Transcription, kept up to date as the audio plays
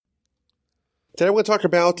Today we're going to talk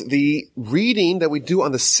about the reading that we do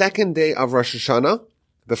on the second day of Rosh Hashanah.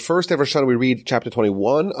 The first day of Rosh Hashanah we read chapter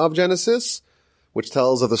 21 of Genesis, which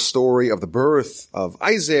tells of the story of the birth of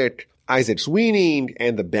Isaac, Isaac's weaning,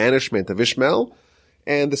 and the banishment of Ishmael.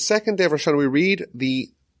 And the second day of Rosh Hashanah we read the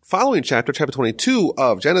following chapter, chapter 22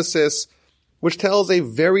 of Genesis, which tells a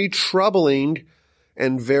very troubling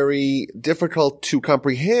and very difficult to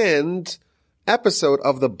comprehend episode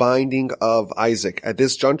of the binding of Isaac. At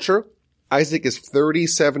this juncture, Isaac is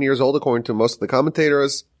 37 years old, according to most of the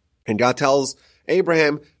commentators, and God tells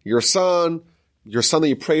Abraham, your son that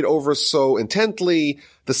you prayed over so intently,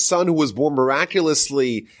 the son who was born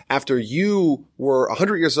miraculously after you were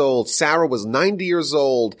 100 years old, Sarah was 90 years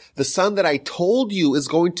old, the son that I told you is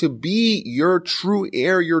going to be your true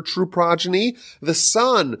heir, your true progeny, the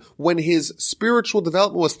son when his spiritual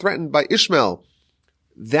development was threatened by Ishmael,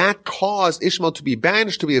 that caused Ishmael to be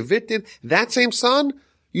banished, to be evicted, that same son,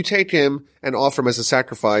 you take him and offer him as a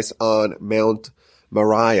sacrifice on Mount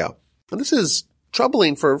Moriah. And this is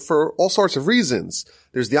troubling for all sorts of reasons.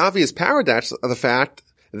 There's the obvious paradox of the fact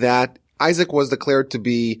that Isaac was declared to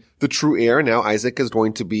be the true heir. Now Isaac is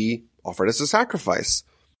going to be offered as a sacrifice.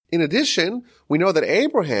 In addition, we know that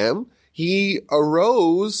Abraham, he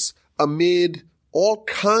arose amid all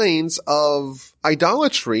kinds of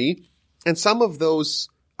idolatry, and some of those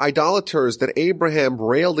idolaters that Abraham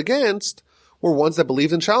railed against were ones that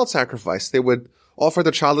believed in child sacrifice. They would offer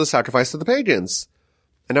their child as a sacrifice to the pagans.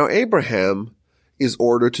 And now Abraham is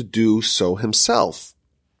ordered to do so himself.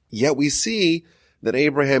 Yet we see that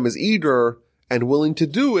Abraham is eager and willing to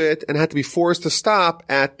do it and had to be forced to stop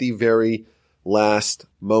at the very last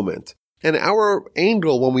moment. And our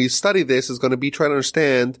angle when we study this is going to be trying to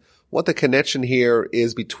understand what the connection here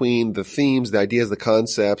is between the themes, the ideas, the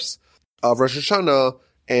concepts of Rosh Hashanah,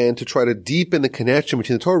 and to try to deepen the connection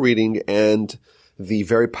between the Torah reading and the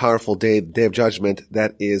very powerful day of judgment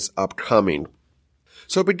that is upcoming.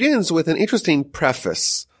 So it begins with an interesting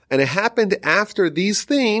preface. And it happened after these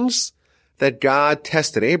things that God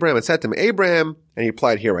tested Abraham and said to him, Abraham, and he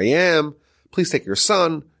replied, here I am. Please take your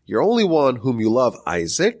son, your only one whom you love,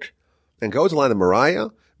 Isaac, and go to the land of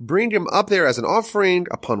Moriah. Bring him up there as an offering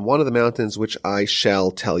upon one of the mountains which I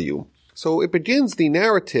shall tell you. So it begins the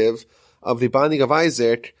narrative of the binding of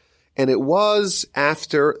Isaac, and it was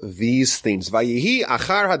after these things. Vayihi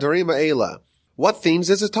achar hadarim ha'ela. What things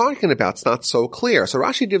is it talking about? It's not so clear. So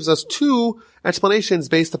Rashi gives us two explanations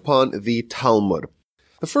based upon the Talmud.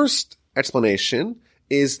 The first explanation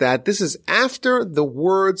is that this is after the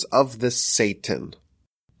words of the Satan.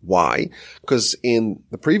 Why? Because in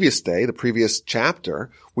the previous day, the previous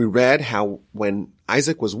chapter, we read how when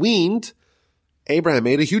Isaac was weaned, Abraham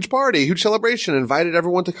made a huge party, a huge celebration, invited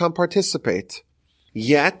everyone to come participate.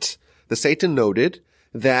 Yet, the Satan noted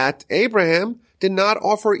that Abraham did not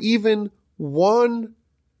offer even one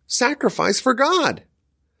sacrifice for God.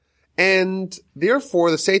 And therefore,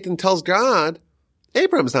 the Satan tells God,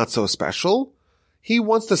 Abraham's not so special. He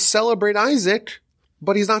wants to celebrate Isaac,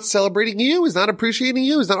 but he's not celebrating you. He's not appreciating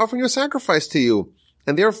you. He's not offering a sacrifice to you.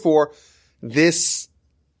 And therefore, this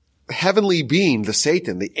heavenly being, the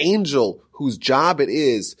Satan, the angel whose job it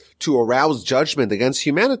is to arouse judgment against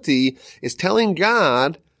humanity, is telling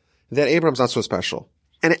God that Abraham's not so special.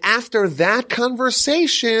 And after that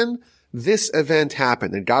conversation, this event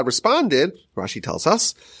happened. And God responded, Rashi tells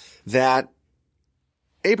us, that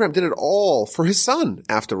Abraham did it all for his son,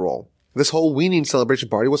 after all. This whole weaning celebration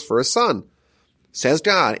party was for his son. Says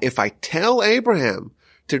God, if I tell Abraham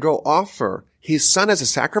to go offer his son as a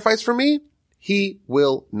sacrifice for me, he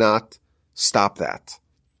will not stop that.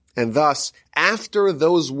 And thus, after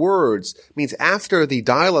those words, means after the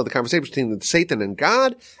dialogue, the conversation between Satan and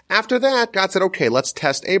God, after that, God said, okay, let's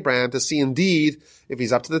test Abraham to see indeed if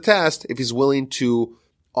he's up to the test, if he's willing to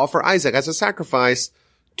offer Isaac as a sacrifice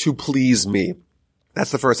to please me.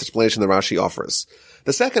 That's the first explanation that Rashi offers.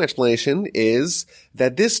 The second explanation is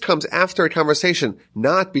that this comes after a conversation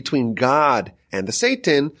not between God and the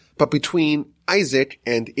Satan, but between Isaac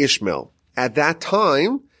and Ishmael. At that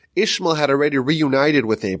time, Ishmael had already reunited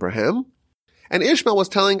with Abraham, and Ishmael was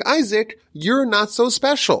telling Isaac, you're not so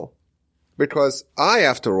special, because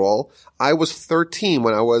after all, I was 13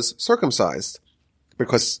 when I was circumcised,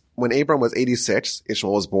 because when Abraham was 86,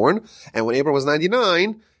 Ishmael was born, and when Abraham was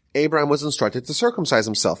 99, Abraham was instructed to circumcise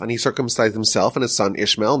himself, and he circumcised himself and his son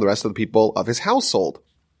Ishmael and the rest of the people of his household.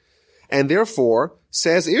 And therefore,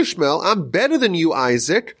 says Ishmael, I'm better than you,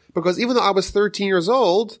 Isaac, because even though I was 13 years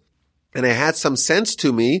old, and I had some sense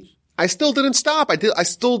to me, I still didn't stop. I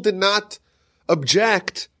still did not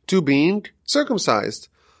object to being circumcised.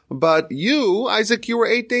 But you, Isaac, you were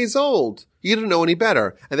 8 days old. You didn't know any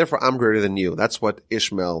better, and therefore I'm greater than you. That's what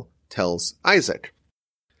Ishmael tells Isaac.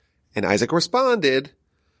 And Isaac responded,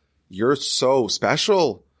 "You're so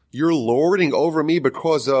special. You're lording over me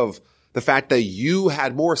because of the fact that you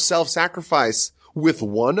had more self-sacrifice with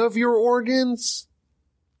one of your organs?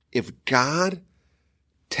 If God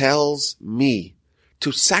tells me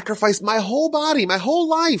to sacrifice my whole body, my whole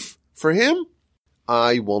life for him,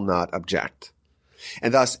 I will not object."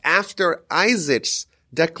 And thus, after Isaac's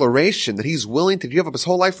declaration that he's willing to give up his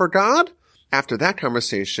whole life for God, after that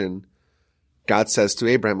conversation, God says to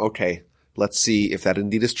Abraham, okay, let's see if that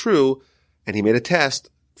indeed is true. And he made a test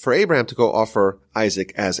for Abraham to go offer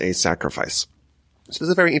Isaac as a sacrifice. So this is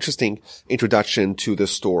a very interesting introduction to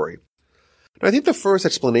this story. And I think the first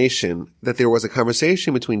explanation that there was a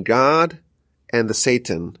conversation between God and the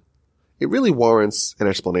Satan, it really warrants an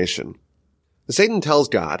explanation. The Satan tells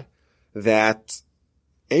God that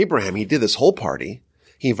Abraham, he did this whole party.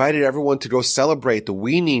 He invited everyone to go celebrate the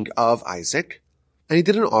weaning of Isaac, and he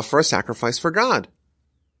didn't offer a sacrifice for God.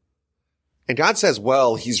 And God says,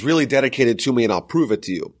 well, he's really dedicated to me and I'll prove it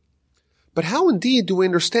to you. But how indeed do we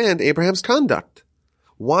understand Abraham's conduct?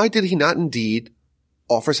 Why did he not indeed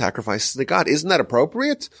offer sacrifices to God? Isn't that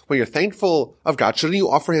appropriate? When you're thankful of God, shouldn't you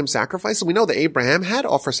offer him sacrifices? We know that Abraham had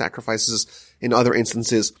offered sacrifices in other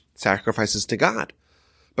instances, sacrifices to God.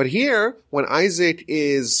 But here, when Isaac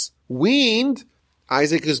is weaned,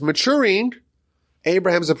 Isaac is maturing,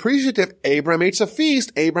 Abraham's appreciative, Abraham makes a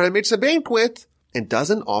feast, Abraham makes a banquet, and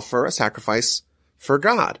doesn't offer a sacrifice for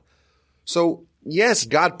God. So, yes,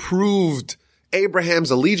 God proved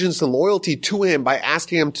Abraham's allegiance and loyalty to him by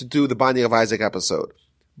asking him to do the binding of Isaac episode.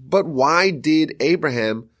 But why did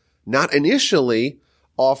Abraham not initially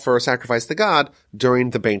offer a sacrifice to God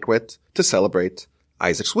during the banquet to celebrate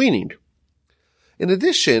Isaac's weaning? In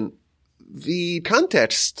addition, the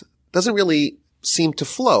context doesn't really seem to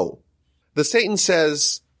flow. The Satan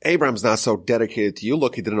says, Abraham's not so dedicated to you.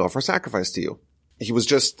 Look, he didn't offer a sacrifice to you. He was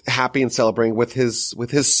just happy and celebrating with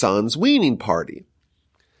his son's weaning party.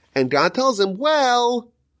 And God tells him,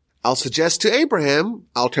 well, I'll suggest to Abraham,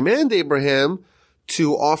 I'll command Abraham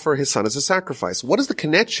to offer his son as a sacrifice. What is the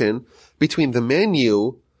connection between the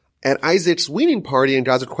menu at Isaac's weaning party and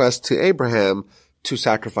God's request to Abraham to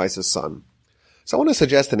sacrifice his son? So I want to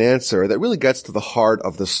suggest an answer that really gets to the heart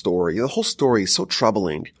of the story. The whole story is so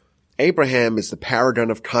troubling. Abraham is the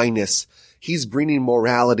paragon of kindness. He's bringing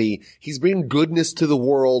morality. He's bringing goodness to the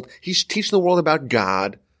world. He's teaching the world about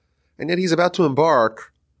God. And yet he's about to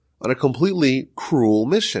embark on a completely cruel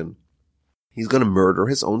mission. He's going to murder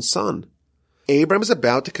his own son. Abraham is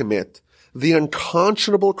about to commit the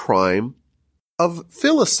unconscionable crime of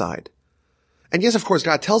filicide. And yes, of course,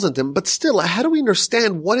 God tells him, but still, how do we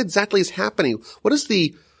understand what exactly is happening? What is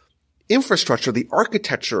the infrastructure, the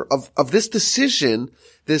architecture of this decision,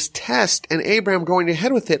 this test, and Abraham going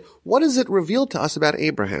ahead with it? What does it reveal to us about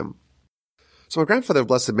Abraham? So my grandfather of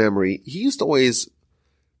blessed memory, he used to always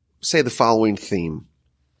say the following theme.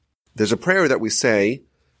 There's a prayer that we say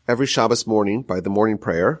every Shabbos morning by the morning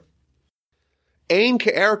prayer. Ein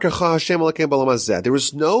ke'er kecha Hashem Elokeinu b'olam hazeh. There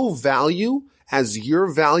is no value as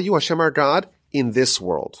your value, Hashem our God, in this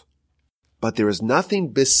world. But there is nothing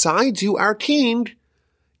besides you, our King,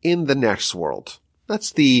 in the next world.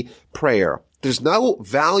 That's the prayer. There's no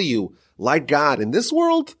value like God in this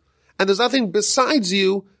world, and there's nothing besides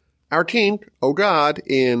you, our King, O God,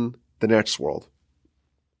 in the next world.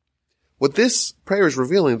 What this prayer is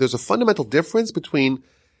revealing, there's a fundamental difference between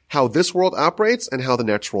how this world operates and how the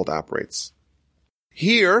next world operates.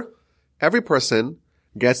 Here, every person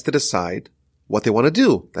gets to decide what they want to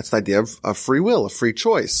do. That's the idea of free will, of free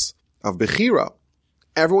choice, of bechira.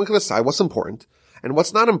 Everyone can decide what's important and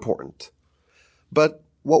what's not important. But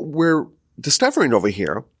what we're discovering over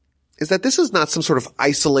here is that this is not some sort of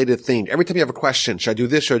isolated thing. Every time you have a question, should I do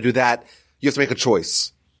this, should I do that? You have to make a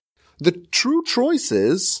choice. The true choice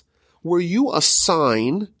is where you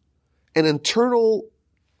assign an internal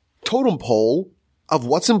totem pole of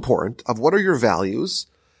what's important, of what are your values,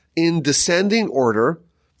 in descending order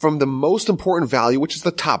from the most important value, which is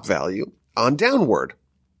the top value, on downward.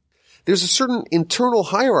 There's a certain internal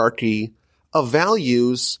hierarchy of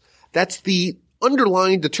values that's the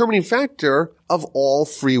underlying determining factor of all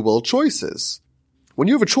free will choices. When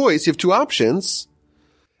you have a choice, you have two options,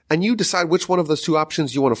 and you decide which one of those two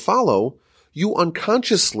options you want to follow, you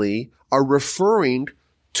unconsciously are referring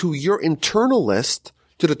to your internal list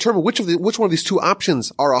to determine which one of these two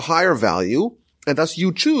options are a higher value, and thus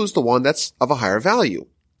you choose the one that's of a higher value.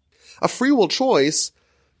 A free will choice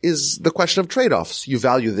is the question of trade-offs. You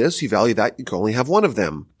value this, you value that, you can only have one of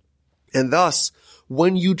them. And thus,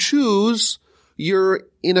 when you choose, you're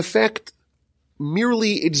in effect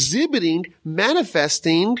merely exhibiting,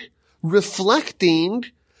 manifesting, reflecting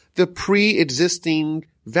the pre-existing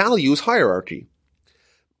values hierarchy.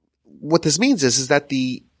 What this means is that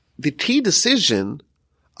the key decision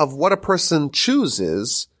of what a person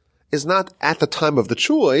chooses is not at the time of the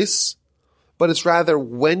choice, but it's rather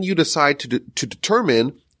when you decide to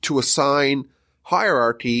determine to assign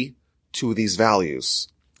hierarchy to these values.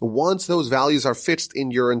 Once those values are fixed in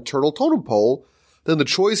your internal totem pole, then the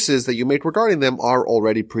choices that you make regarding them are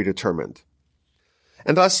already predetermined.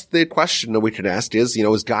 And thus the question that we can ask is,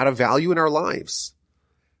 is God a value in our lives?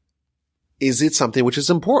 Is it something which is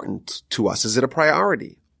important to us? Is it a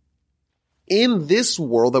priority? In this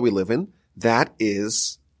world that we live in, that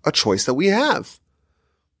is a choice that we have.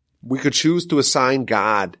 We could choose to assign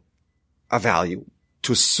God a value,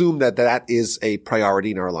 to assume that that is a priority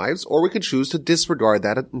in our lives, or we could choose to disregard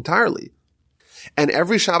that entirely. And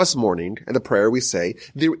every Shabbos morning, in the prayer we say,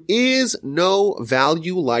 there is no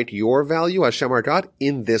value like your value, Hashem our God,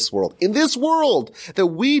 in this world. In this world that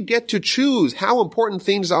we get to choose how important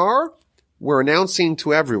things are, we're announcing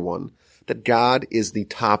to everyone that God is the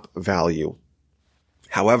top value.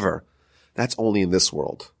 However, that's only in this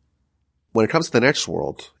world. When it comes to the next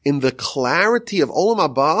world, in the clarity of Olam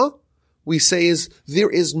Haba, we say there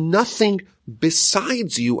is nothing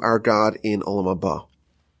besides you, our God, in Olam Haba.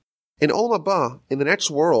 In Olam Haba, in the next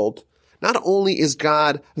world, not only is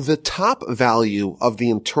God the top value of the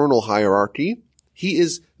internal hierarchy, he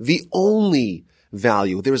is the only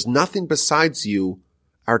value. There is nothing besides you,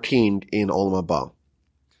 our King, in Olam Haba.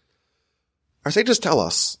 Our sages tell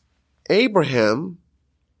us, Abraham,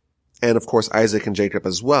 and of course Isaac and Jacob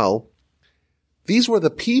as well, these were the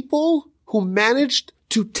people who managed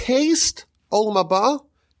to taste Olam Haba,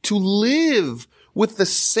 to live with the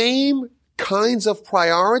same kinds of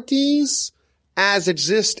priorities as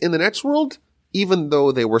exist in the next world, even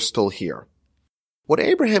though they were still here. What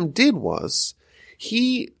Abraham did was,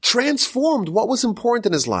 he transformed what was important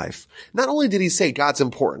in his life. Not only did he say God's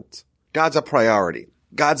important, God's a priority,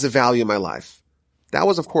 God's a value in my life. That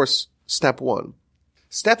was, of course, step one.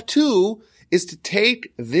 Step two is to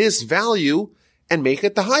take this value and make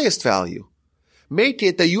it the highest value. Make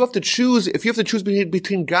it that you have to choose, if you have to choose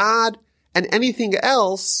between God and anything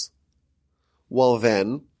else, well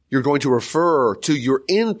then, you're going to refer to your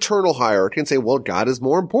internal hierarchy and say, well, God is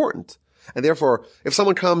more important. And therefore, if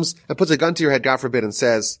someone comes and puts a gun to your head, God forbid, and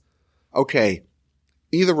says, okay,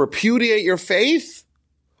 either repudiate your faith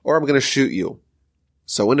or I'm going to shoot you.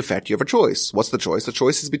 So in effect, you have a choice. What's the choice? The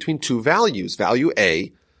choice is between two values. Value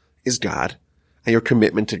A is God and your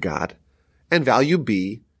commitment to God. And value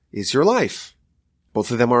B is your life.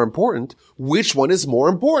 Both of them are important. Which one is more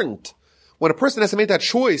important? When a person has to make that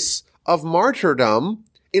choice of martyrdom,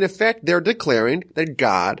 in effect, they're declaring that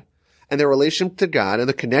God and their relation to God and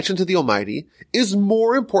the connection to the Almighty is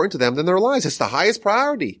more important to them than their lives. It's the highest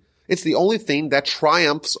priority. It's the only thing that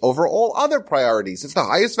triumphs over all other priorities. It's the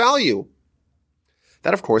highest value.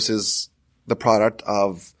 That, of course, is the product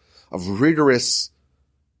of rigorous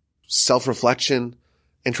self-reflection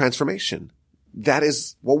and transformation. That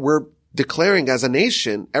is what we're declaring as a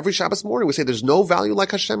nation every Shabbos morning. We say there's no value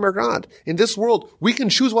like Hashem our God. In this world, we can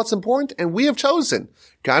choose what's important, and we have chosen.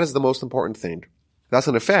 God is the most important thing. Thus,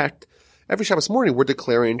 in effect, every Shabbos morning, we're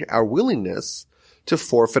declaring our willingness to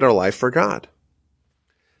forfeit our life for God.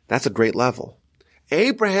 That's a great level.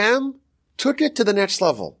 Abraham took it to the next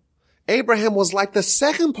level. Abraham was like the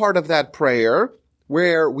second part of that prayer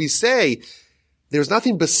where we say, there's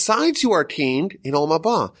nothing besides you, our King, in Olam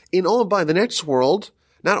Haba. In Olam Haba, in the next world,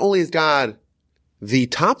 not only is God the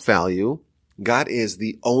top value, God is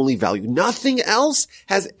the only value. Nothing else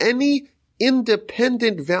has any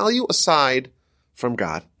independent value aside from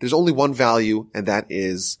God. There's only one value, and that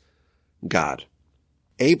is God.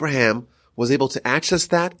 Abraham was able to access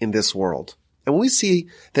that in this world. And when we see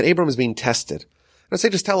that Abraham is being tested, our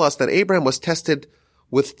sages tell us that Abraham was tested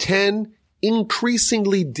with 10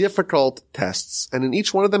 increasingly difficult tests, and in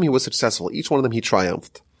each one of them he was successful. Each one of them he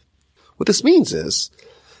triumphed. What this means is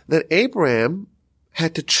that Abraham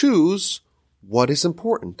had to choose what is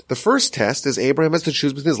important. The first test is Abraham has to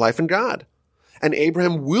choose between his life and God. And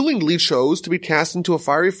Abraham willingly chose to be cast into a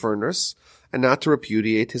fiery furnace and not to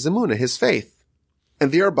repudiate his emunah, his faith.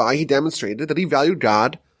 And thereby he demonstrated that he valued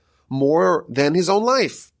God more than his own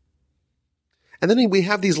life. And then we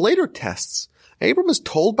have these later tests. Abraham is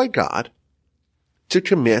told by God to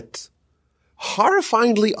commit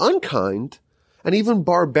horrifyingly unkind and even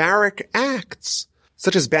barbaric acts,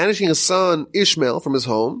 such as banishing his son Ishmael from his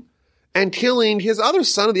home and killing his other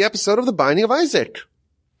son in the episode of the binding of Isaac.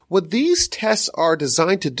 What these tests are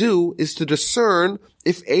designed to do is to discern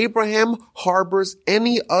if Abraham harbors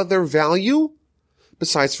any other value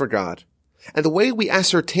besides for God. And the way we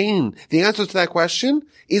ascertain the answer to that question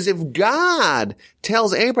is if God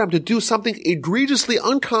tells Abraham to do something egregiously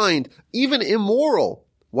unkind, even immoral,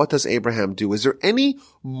 what does Abraham do? Is there any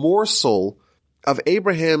morsel of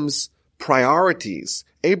Abraham's priorities,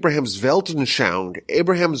 Abraham's Weltanschauung,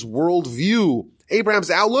 Abraham's worldview, Abraham's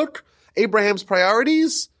outlook, Abraham's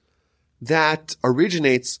priorities that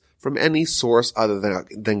originates from any source other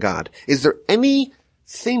than God? Is there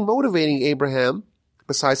anything motivating Abraham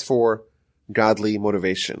besides for godly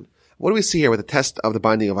motivation? What do we see here with the test of the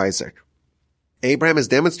binding of Isaac? Abraham is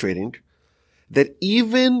demonstrating that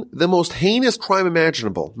even the most heinous crime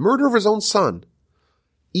imaginable, murder of his own son,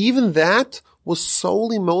 even that was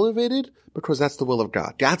solely motivated because that's the will of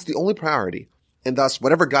God. That's the only priority. And thus,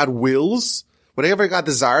 whatever God wills, whatever God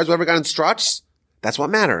desires, whatever God instructs, that's what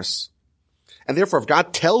matters. And therefore, if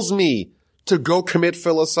God tells me to go commit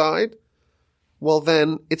filicide, well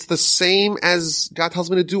then, it's the same as God tells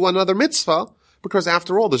me to do another mitzvah, because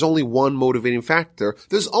after all, there's only one motivating factor.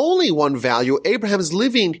 There's only one value. Abraham is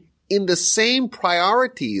living in the same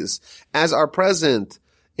priorities as are present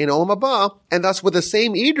in Olam Haba, and thus with the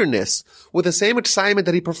same eagerness, with the same excitement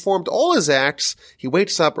that he performed all his acts, he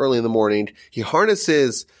wakes up early in the morning, he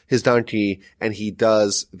harnesses his donkey, and he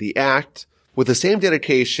does the act with the same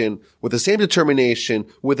dedication, with the same determination,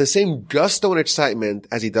 with the same gusto and excitement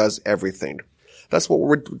as he does everything. That's what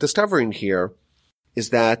we're discovering here, is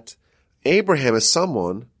that Abraham is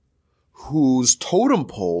someone whose totem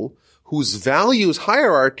pole, whose values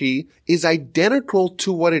hierarchy is identical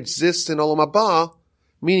to what exists in Olam Haba,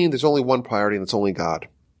 meaning there's only one priority and it's only God.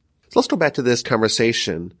 So let's go back to this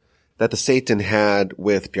conversation that the Satan had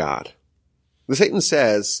with God. The Satan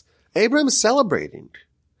says, Abraham is celebrating.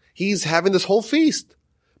 He's having this whole feast,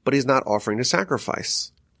 but he's not offering a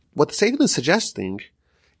sacrifice. What the Satan is suggesting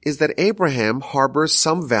is that Abraham harbors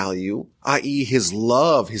some value, i.e. his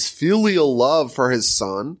love, his filial love for his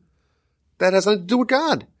son, that has nothing to do with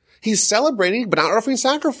God. He's celebrating, but not offering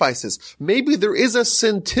sacrifices. Maybe there is a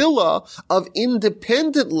scintilla of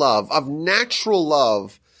independent love, of natural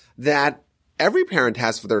love that every parent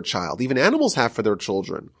has for their child, even animals have for their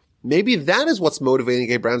children. Maybe that is what's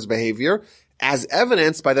motivating Abraham's behavior, as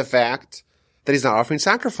evidenced by the fact that he's not offering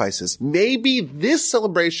sacrifices. Maybe this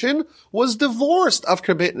celebration was divorced of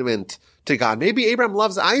commitment to God. Maybe Abraham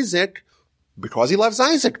loves Isaac because he loves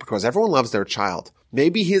Isaac, because everyone loves their child.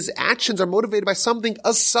 Maybe his actions are motivated by something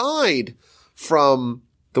aside from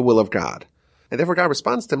the will of God. And therefore God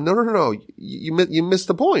responds to him, no, you missed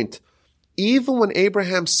the point. Even when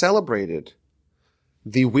Abraham celebrated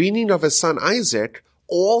the weaning of his son Isaac,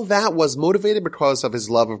 all that was motivated because of his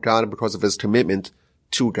love of God and because of his commitment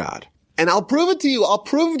to God. And I'll prove it to you. I'll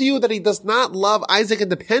prove to you that he does not love Isaac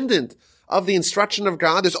independent of the instruction of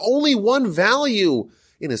God. There's only one value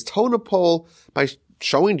in his totem pole, by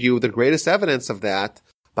showing you the greatest evidence of that,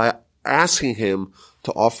 by asking him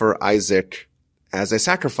to offer Isaac as a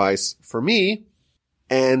sacrifice for me.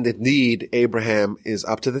 And indeed, Abraham is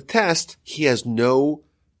up to the test. He has no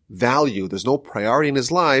value. There's no priority in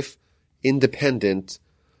his life independent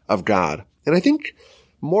of God. And I think,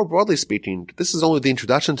 more broadly speaking, this is only the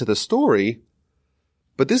introduction to the story,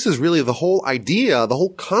 but this is really the whole idea, the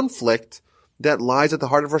whole conflict that lies at the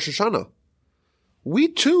heart of Rosh Hashanah. We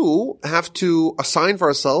too have to assign for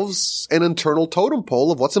ourselves an internal totem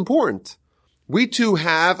pole of what's important. We too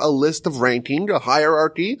have a list of ranking, a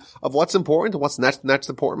hierarchy of what's important and what's next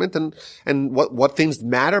important, and what things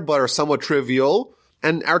matter but are somewhat trivial.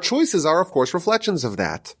 And our choices are, of course, reflections of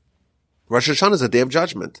that. Rosh Hashanah is a day of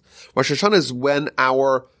judgment. Rosh Hashanah is when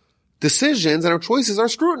our decisions and our choices are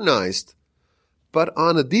scrutinized. But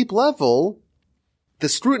on a deep level, the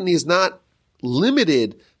scrutiny is not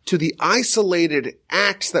limited to the isolated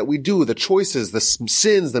acts that we do, the choices, the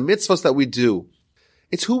sins, the mitzvahs that we do.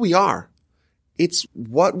 It's who we are. It's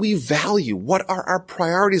what we value. What are our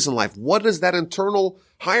priorities in life? What does that internal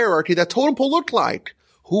hierarchy, that totem pole look like?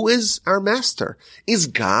 Who is our master? Is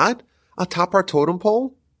God atop our totem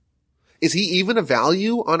pole? Is he even a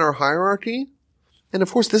value on our hierarchy? And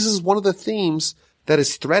of course, this is one of the themes that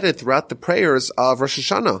is threaded throughout the prayers of Rosh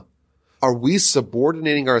Hashanah. Are we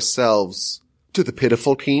subordinating ourselves to the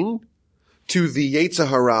pitiful king, to the Yetzer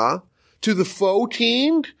Hara, to the faux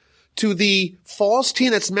king, to the false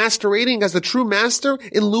king that's masquerading as the true master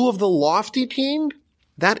in lieu of the lofty king?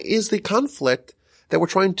 That is the conflict that we're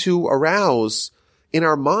trying to arouse in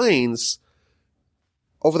our minds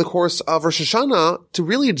over the course of Rosh Hashanah to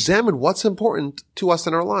really examine what's important to us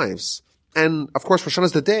in our lives. And of course, Rosh Hashanah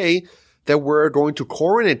is the day that we're going to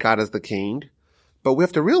coronate God as the king, but we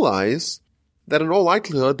have to realize that in all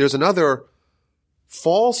likelihood, there's another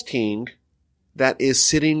false king that is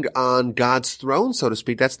sitting on God's throne, so to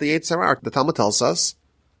speak. That's the Yetzer Hara. The Talmud tells us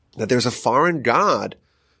that there's a foreign God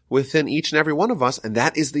within each and every one of us, and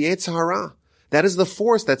that is the Yetzer Hara. That is the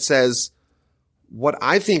force that says, what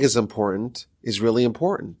I think is important is really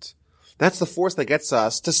important. That's the force that gets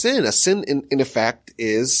us to sin. A sin, in effect,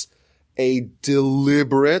 is a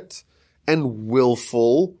deliberate and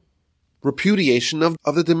willful repudiation of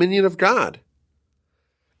the dominion of God.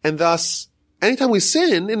 And thus, anytime we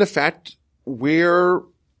sin, in effect, we're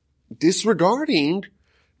disregarding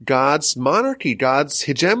God's monarchy, God's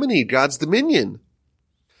hegemony, God's dominion.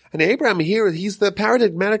 And Abraham here, he's the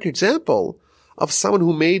paradigmatic example of someone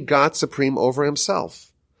who made God supreme over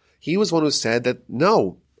himself. He was one who said that,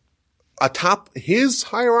 no, atop his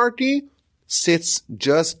hierarchy sits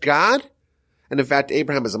just God. And in fact,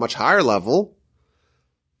 Abraham is a much higher level.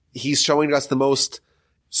 He's showing us the most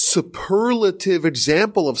superlative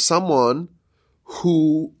example of someone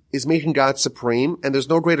who is making God supreme. And there's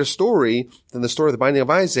no greater story than the story of the binding of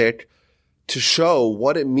Isaac to show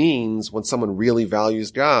what it means when someone really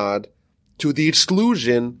values God to the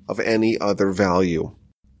exclusion of any other value.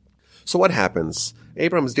 So what happens?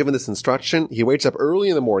 Abraham is given this instruction. He wakes up early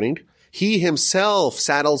in the morning. He himself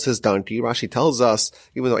saddles his donkey. Rashi tells us,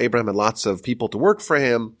 even though Abraham had lots of people to work for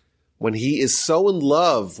him, when he is so in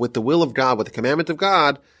love with the will of God, with the commandment of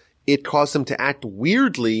God, it caused him to act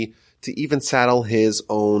weirdly to even saddle his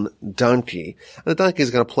own donkey. And the donkey is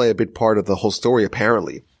going to play a big part of the whole story,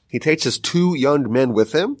 apparently. He takes his 2 young men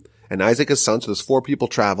with him, and Isaac his son, so there's 4 people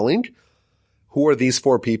traveling. Who are these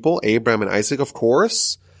 4 people? Abraham and Isaac, of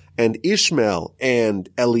course, and Ishmael and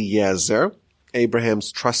Eliezer,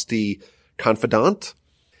 Abraham's trusty confidant.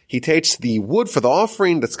 He takes the wood for the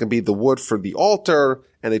offering, that's going to be the wood for the altar,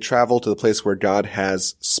 and they travel to the place where God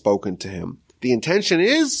has spoken to him. The intention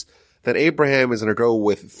is that Abraham is going to go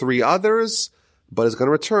with 3 others, but is going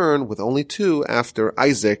to return with only 2 after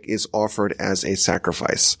Isaac is offered as a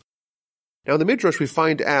sacrifice. Now in the Midrash we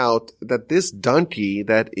find out that this donkey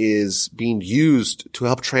that is being used to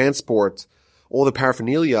help transport all the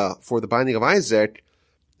paraphernalia for the binding of Isaac,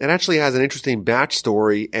 it actually has an interesting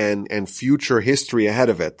backstory and future history ahead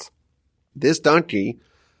of it. This donkey,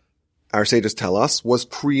 our sages tell us, was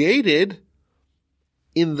created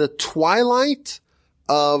in the twilight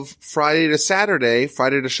of Friday to Saturday,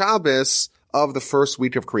 Friday to Shabbos of the first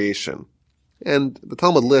week of creation. And the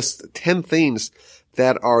Talmud lists 10 things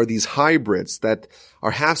that are these hybrids that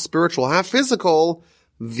are half spiritual, half physical.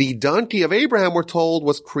 The donkey of Abraham, we're told,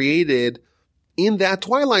 was created in that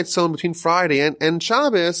twilight zone between Friday and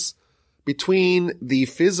Shabbos, between the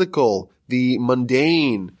physical, the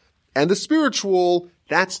mundane, and the spiritual.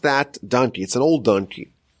 That's that donkey. It's an old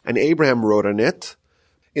donkey. And Abraham rode on it.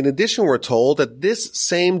 In addition, we're told that this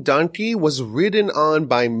same donkey was ridden on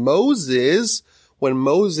by Moses when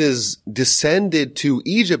Moses descended to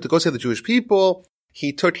Egypt to go save the Jewish people.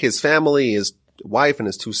 He took his family, his wife and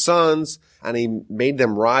his 2 sons, and he made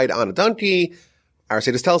them ride on a donkey. Our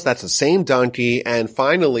sages tell us that's the same donkey. And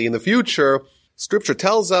finally, in the future, Scripture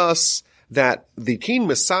tells us that the King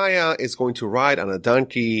Messiah is going to ride on a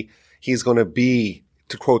donkey. He's going to be,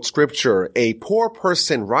 to quote Scripture, a poor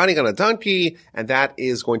person riding on a donkey, and that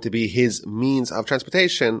is going to be his means of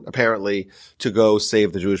transportation, apparently, to go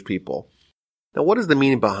save the Jewish people. Now, what is the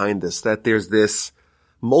meaning behind this? That there's this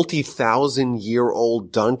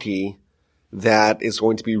multi-thousand-year-old donkey that is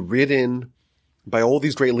going to be ridden by all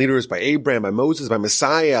these great leaders, by Abraham, by Moses, by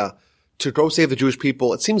Messiah, to go save the Jewish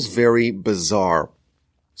people. It seems very bizarre.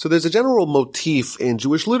 So there's a general motif in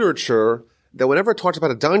Jewish literature that whenever it talks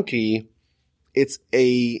about a donkey, it's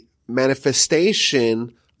a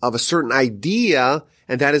manifestation of a certain idea,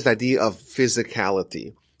 and that is the idea of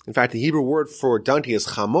physicality. In fact, the Hebrew word for donkey is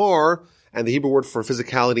chamor, and the Hebrew word for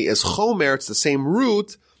physicality is chomer. It's the same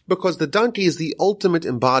root, because the donkey is the ultimate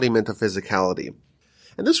embodiment of physicality.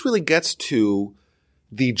 And this really gets to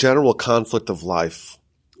the general conflict of life.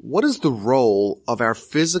 What is the role of our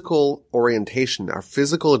physical orientation, our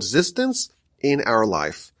physical existence in our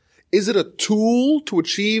life? Is it a tool to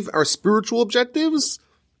achieve our spiritual objectives,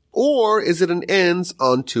 or is it an end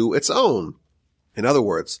unto its own? In other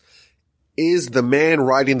words, is the man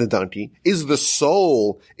riding the donkey, is the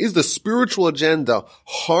soul, is the spiritual agenda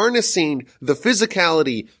harnessing the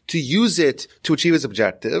physicality to use it to achieve its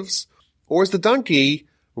objectives, or is the donkey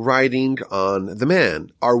riding on the man?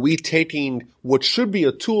 Are we taking what should be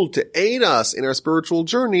a tool to aid us in our spiritual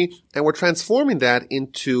journey, and we're transforming that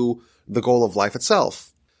into the goal of life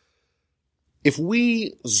itself? If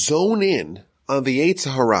we zone in on the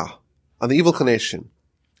Yetzer Hara, on the evil inclination,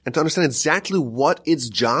 and to understand exactly what its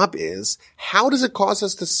job is, how does it cause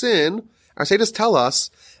us to sin? Our sages tell us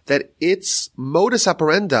that its modus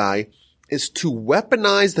operandi is to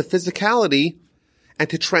weaponize the physicality and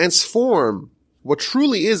to transform what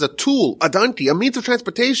truly is a tool, a donkey, a means of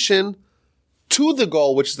transportation to the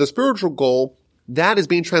goal, which is the spiritual goal, that is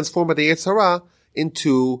being transformed by the Yetzer Hara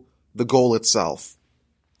into the goal itself.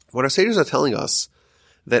 What our sages are telling us,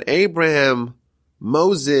 that Abraham,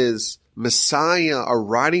 Moses, Messiah are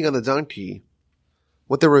riding on the donkey,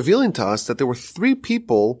 what they're revealing to us, that there were three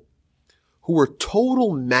people who were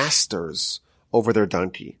total masters over their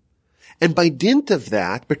donkey. And by dint of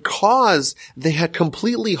that, because they had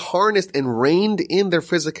completely harnessed and reined in their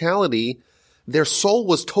physicality, their soul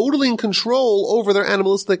was totally in control over their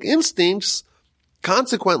animalistic instincts.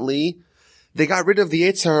 Consequently, they got rid of the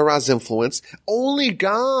Yetzer Hara's influence. Only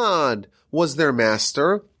God was their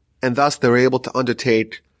master, and thus they were able to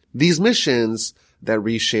undertake these missions that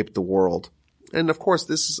reshaped the world. And of course,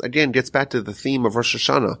 this again gets back to the theme of Rosh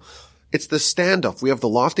Hashanah. It's the standoff. We have the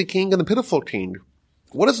lofty king and the pitiful king.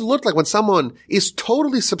 What does it look like when someone is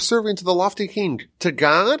totally subservient to the lofty king? To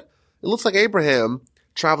God, it looks like Abraham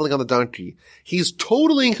traveling on the donkey. He's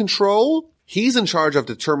totally in control. He's in charge of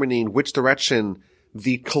determining which direction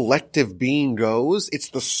the collective being goes. It's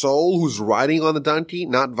the soul who's riding on the donkey,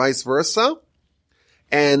 not vice versa.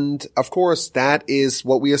 And of course, that is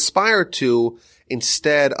what we aspire to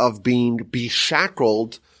instead of being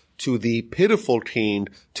shackled to the pitiful king,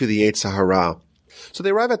 to the Yetzer Hara. So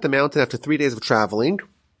they arrive at the mountain after 3 days of traveling.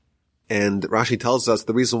 And Rashi tells us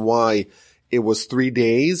the reason why it was 3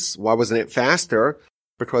 days. Why wasn't it faster?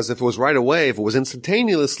 Because if it was right away, if it was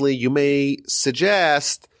instantaneously, you may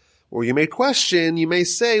suggest, or you may question, you may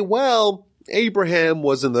say, well, Abraham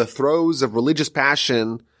was in the throes of religious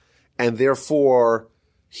passion, and therefore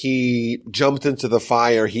he jumped into the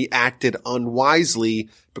fire. He acted unwisely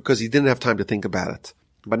because he didn't have time to think about it.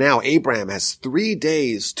 But now Abraham has 3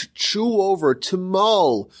 days to chew over, to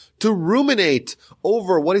mull, to ruminate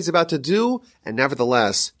over what he's about to do, and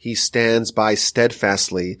nevertheless, he stands by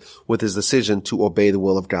steadfastly with his decision to obey the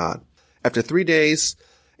will of God. After 3 days,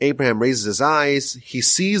 Abraham raises his eyes, he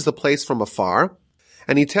sees the place from afar,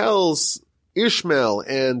 and he tells Ishmael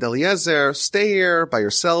and Eliezer, stay here by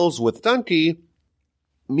yourselves with donkey.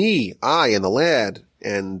 Me, I, and the lad,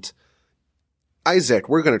 and Isaac,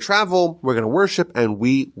 we're going to travel, we're going to worship, and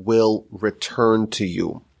we will return to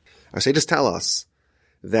you. Our sages tell us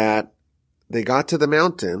that they got to the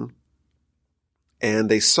mountain and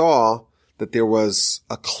they saw that there was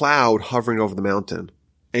a cloud hovering over the mountain.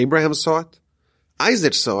 Abraham saw it,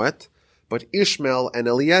 Isaac saw it, but Ishmael and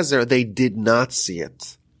Eliezer, they did not see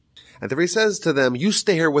it. And therefore he says to them, you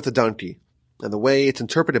stay here with the donkey. And the way it's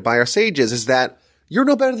interpreted by our sages is that you're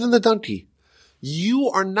no better than the donkey. You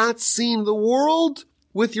are not seeing the world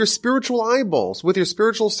with your spiritual eyeballs, with your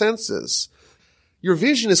spiritual senses. Your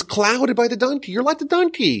vision is clouded by the donkey. You're like the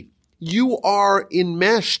donkey. You are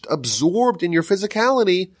enmeshed, absorbed in your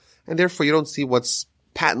physicality, and therefore you don't see what's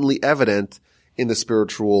patently evident in the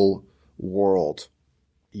spiritual world.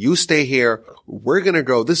 You stay here. We're going to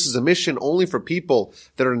go. This is a mission only for people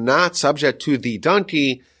that are not subject to the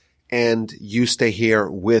donkey, and you stay here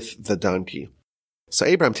with the donkey. So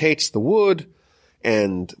Abraham takes the wood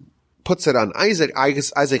and puts it on Isaac.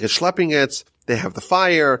 Isaac is schlepping it. They have the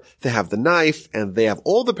fire, they have the knife, and they have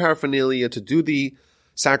all the paraphernalia to do the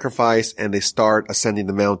sacrifice, and they start ascending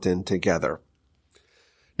the mountain together.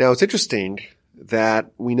 Now, it's interesting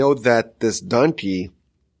that we know that this donkey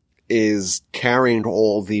is carrying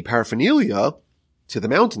all the paraphernalia to the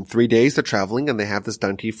mountain. 3 days they're traveling, and they have this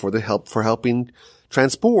donkey for helping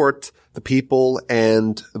transport the people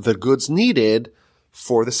and the goods needed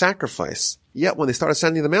for the sacrifice. Yet when they start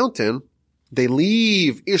ascending the mountain, they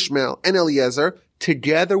leave Ishmael and Eliezer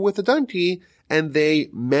together with the donkey, and they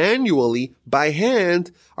manually, by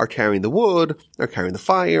hand, are carrying the wood, are carrying the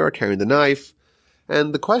fire, are carrying the knife.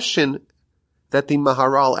 And the question that the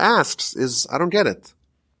Maharal asks is, I don't get it.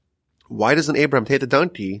 Why doesn't Abraham take the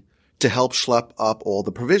donkey to help schlep up all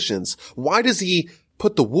the provisions? Why does he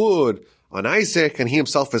put the wood on Isaac and he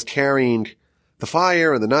himself is carrying the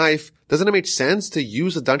fire and the knife? Doesn't it make sense to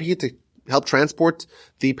use the donkey to help transport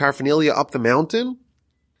the paraphernalia up the mountain?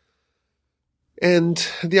 And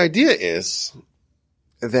the idea is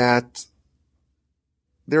that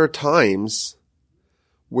there are times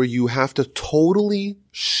where you have to totally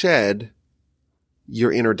shed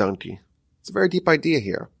your inner donkey. It's a very deep idea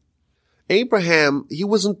here. Abraham, he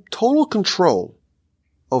was in total control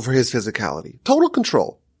over his physicality. Total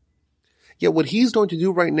control. Yet what he's going to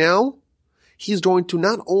do right now, he's going to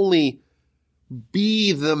not only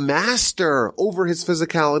be the master over his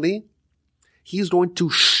physicality, he's going to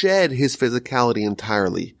shed his physicality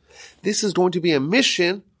entirely. This is going to be a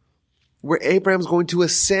mission where Abraham's going to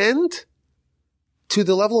ascend to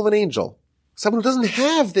the level of an angel. someone who doesn't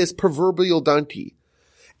have this proverbial donkey.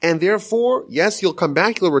 And therefore, yes, he'll come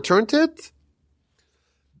back, he'll return to it.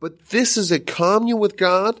 But this is a commune with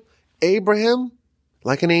God. Abraham,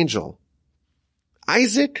 like an angel.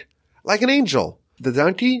 Isaac, like an angel. The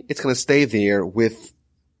donkey, it's going to stay there with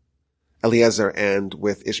Eliezer and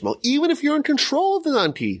with Ishmael. Even if you're in control of the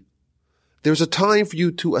donkey, there's a time for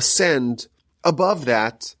you to ascend above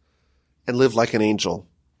that and live like an angel.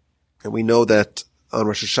 And we know that on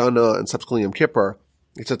Rosh Hashanah and subsequently Yom Kippur,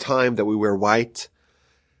 it's a time that we wear white.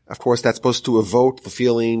 Of course, that's supposed to evoke the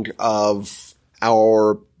feeling of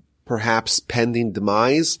our perhaps pending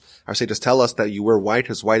demise. Our sages tell us that you wear white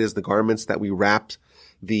as the garments that we wrapped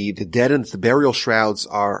the dead in. The burial shrouds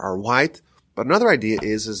are white. But another idea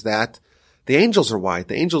is that the angels are white.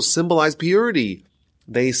 The angels symbolize purity.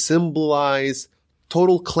 They symbolize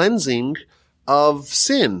total cleansing of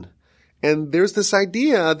sin. And there's this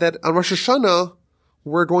idea that on Rosh Hashanah,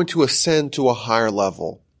 we're going to ascend to a higher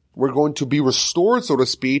level. We're going to be restored, so to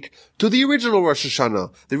speak, to the original Rosh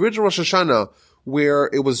Hashanah. The original Rosh Hashanah, where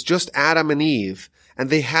it was just Adam and Eve, and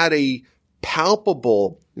they had a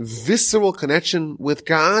palpable, visceral connection with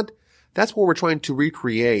God. That's what we're trying to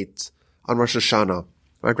recreate on Rosh Hashanah.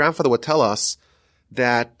 My grandfather would tell us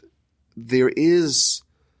that there is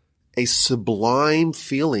a sublime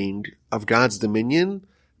feeling of God's dominion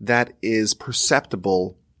that is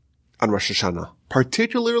perceptible on Rosh Hashanah.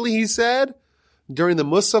 Particularly, he said, during the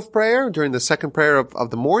Musaf prayer, during the second prayer of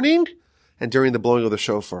the morning, and during the blowing of the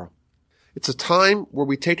shofar. It's a time where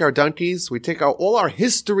we take our donkeys, we take all our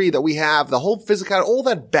history that we have, the whole physical, all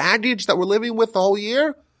that baggage that we're living with the whole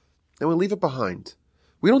year, and we leave it behind.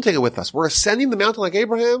 We don't take it with us. We're ascending the mountain like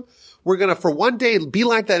Abraham. We're going to, for one day, be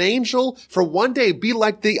like that angel. For one day, be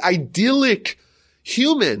like the idyllic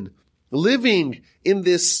human living in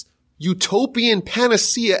this utopian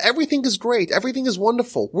panacea. Everything is great. Everything is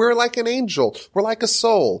wonderful. We're like an angel. We're like a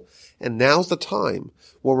soul. And now's the time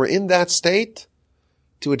when we're in that state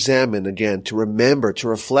to examine again, to remember, to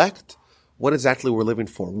reflect what exactly we're living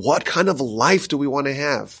for. What kind of life do we want to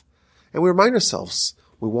have? And we remind ourselves,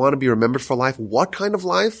 we want to be remembered for life. What kind of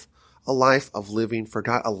life? A life of living for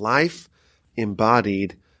God, a life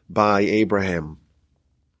embodied by Abraham.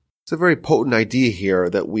 It's a very potent idea here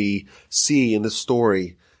that we see in this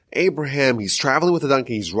story. Abraham, he's traveling with the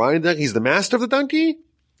donkey, he's riding the donkey, he's the master of the donkey.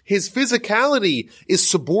 His physicality is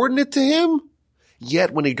subordinate to him.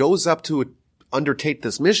 Yet when he goes up to undertake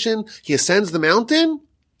this mission, he ascends the mountain,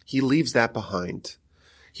 he leaves that behind.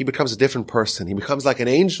 He becomes a different person. He becomes like an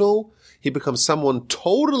angel. He becomes someone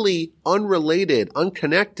totally unrelated,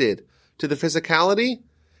 unconnected to the physicality.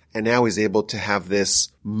 And now he's able to have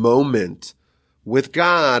this moment with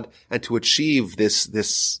God and to achieve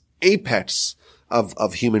this apex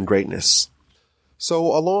of human greatness. So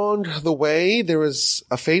along the way, there is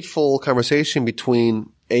a fateful conversation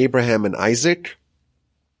between Abraham and Isaac.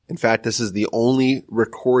 In fact, this is the only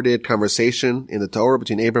recorded conversation in the Torah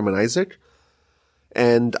between Abraham and Isaac.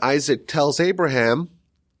 And Isaac tells Abraham,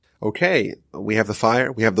 okay, we have the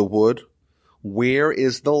fire, we have the wood. Where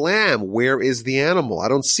is the lamb? Where is the animal? I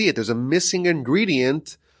don't see it. There's a missing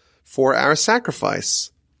ingredient for our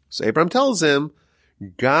sacrifice. So Abraham tells him,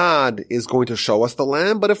 God is going to show us the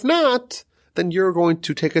lamb, but if not, then you're going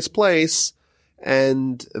to take its place.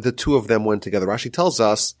 And the two of them went together. Rashi tells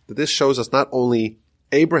us that this shows us not only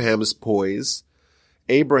Abraham's poise,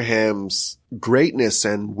 Abraham's greatness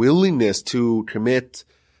and willingness to commit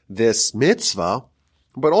this mitzvah,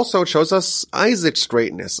 but also it shows us Isaac's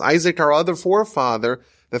greatness. Isaac, our other forefather,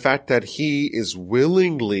 the fact that he is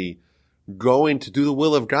willingly going to do the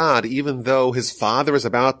will of God, even though his father is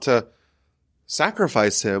about to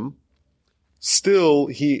sacrifice him, still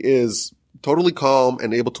he is totally calm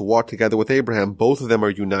and able to walk together with Abraham. Both of them are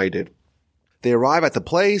united. They arrive at the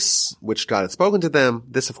place which God had spoken to them.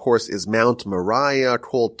 This, of course, is Mount Moriah,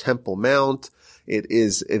 called Temple Mount. It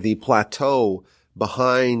is the plateau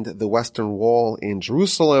behind the Western Wall in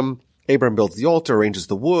Jerusalem. Abraham builds the altar, arranges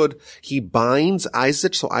the wood. He binds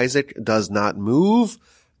Isaac so Isaac does not move.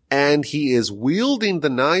 And he is wielding the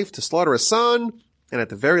knife to slaughter his son. And at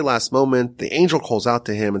the very last moment, the angel calls out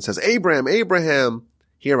to him and says, Abraham, Abraham,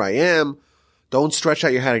 here I am. Don't stretch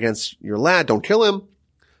out your hand against your lad. Don't kill him.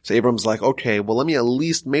 So Abram's like, okay, well, let me at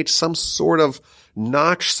least make some sort of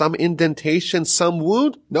notch, some indentation, some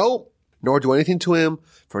wound. No, nor do anything to him.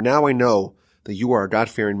 For now I know that you are a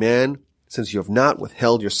God-fearing man, since you have not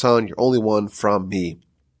withheld your son, your only one, from me.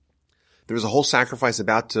 There is a whole sacrifice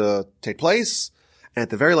about to take place. And at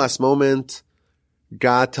the very last moment,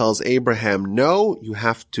 God tells Abraham, no, you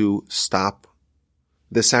have to stop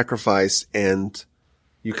the sacrifice and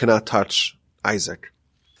you cannot touch Isaac.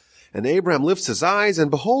 And Abraham lifts his eyes, and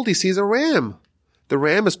behold, he sees a ram. The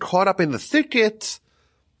ram is caught up in the thicket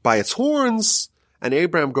by its horns, and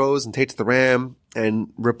Abraham goes and takes the ram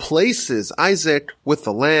and replaces Isaac with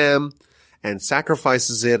the lamb and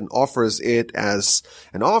sacrifices it and offers it as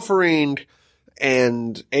an offering.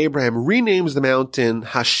 And Abraham renames the mountain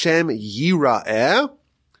Hashem Yira'eh,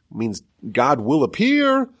 means God will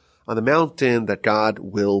appear on the mountain, that God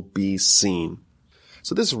will be seen.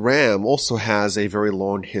 So this ram also has a very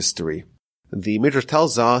long history. The Midrash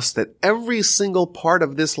tells us that every single part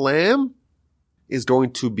of this lamb is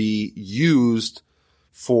going to be used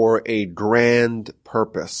for a grand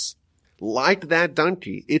purpose. Like that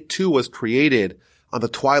donkey, it too was created on the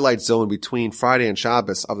twilight zone between Friday and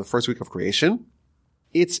Shabbos of the first week of creation.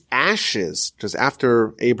 Its ashes, just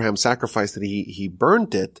after Abraham sacrificed it, he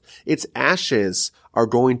burned it. Its ashes are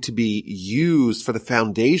going to be used for the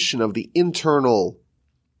foundation of the internal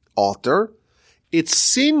altar. Its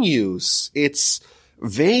sinews, its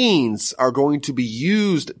veins are going to be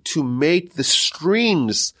used to make the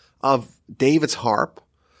strings of David's harp.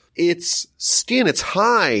 Its skin, its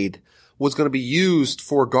hide, was going to be used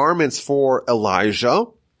for garments for Elijah.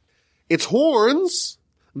 Its horns,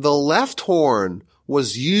 the left horn,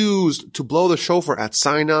 was used to blow the shofar at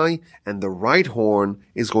Sinai, and the right horn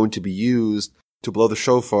is going to be used to blow the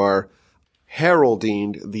shofar,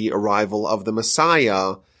 heralding the arrival of the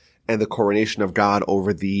Messiah and the coronation of God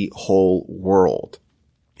over the whole world.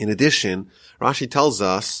 In addition, Rashi tells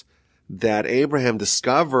us that Abraham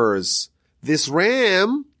discovers this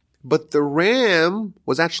ram, but the ram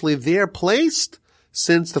was actually there placed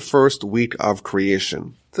since the first week of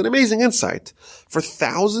creation. It's an amazing insight. For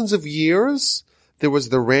thousands of years, there was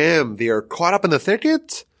the ram there caught up in the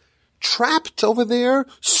thicket, trapped over there,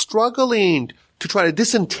 struggling to try to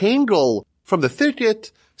disentangle from the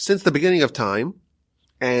thicket since the beginning of time.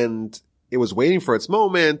 And it was waiting for its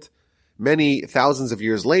moment. Many thousands of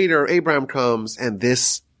years later, Abraham comes, and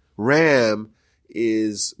this ram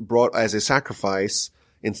is brought as a sacrifice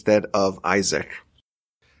instead of Isaac.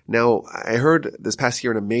 Now, I heard this past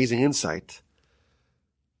year an amazing insight.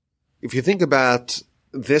 If you think about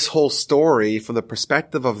this whole story from the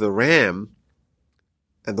perspective of the ram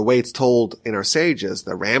and the way it's told in our sages,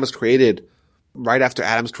 the ram is created right after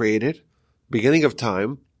Adam's created, beginning of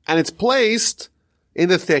time, and it's placed in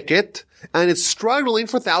the thicket, and it's struggling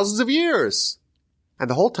for thousands of years. And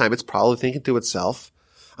the whole time it's probably thinking to itself,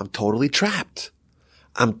 I'm totally trapped.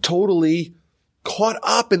 I'm totally caught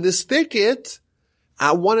up in this thicket.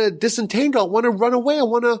 I want to disentangle. I want to run away. I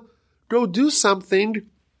want to go do something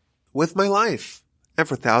with my life. And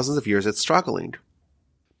for thousands of years it's struggling.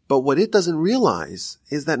 But what it doesn't realize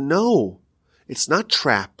is that no, it's not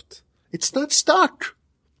trapped. It's not stuck.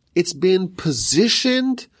 It's been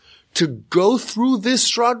positioned to go through this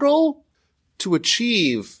struggle to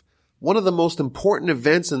achieve one of the most important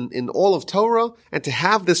events in all of Torah, and to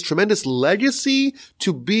have this tremendous legacy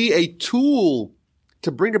to be a tool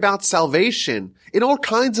to bring about salvation in all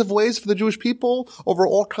kinds of ways for the Jewish people over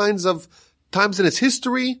all kinds of times in its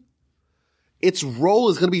history. Its role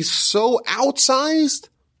is going to be so outsized,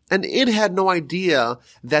 and it had no idea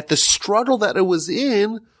that the struggle that it was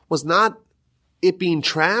in was not it being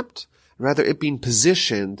trapped, rather it being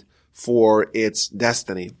positioned for its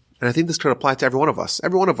destiny. And I think this could apply to every one of us.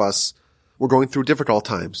 Every one of us, we're going through difficult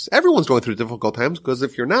times. Everyone's going through difficult times, because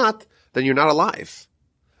if you're not, then you're not alive.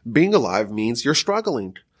 Being alive means you're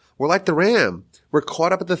struggling. We're like the ram. We're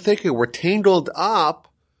caught up in the thicket. We're tangled up.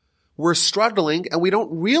 We're struggling, and we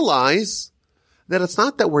don't realize that it's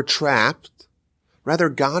not that we're trapped. Rather,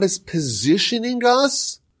 God is positioning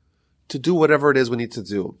us to do whatever it is we need to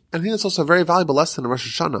do. And I think that's also a very valuable lesson in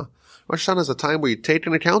Rosh Hashanah. Rosh Hashanah is a time where you take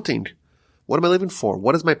an accounting. What am I living for?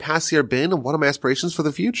 What has my past year been? And what are my aspirations for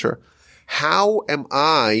the future? How am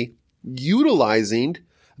I utilizing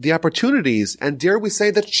the opportunities and, dare we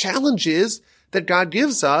say, the challenges that God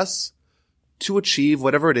gives us to achieve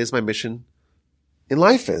whatever it is my mission in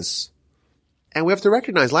life is? And we have to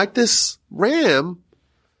recognize, like this ram,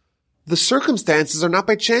 the circumstances are not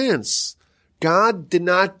by chance. God did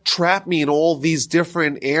not trap me in all these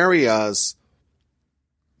different areas,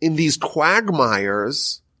 in these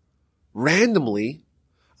quagmires, randomly.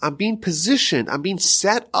 I'm being positioned. I'm being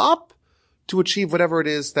set up to achieve whatever it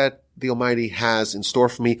is that the Almighty has in store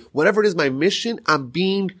for me. Whatever it is my mission, I'm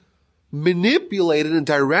being manipulated and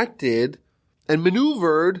directed and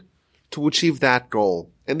maneuvered to achieve that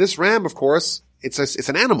goal. And this ram, of course, it's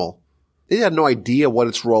an animal. It had no idea what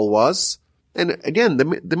its role was. And again,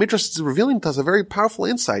 the Midrash is revealing to us a very powerful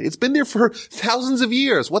insight. It's been there for thousands of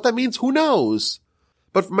years. What that means, who knows?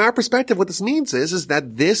 But from our perspective, what this means is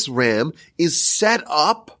that this ram is set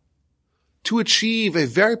up to achieve a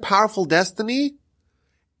very powerful destiny,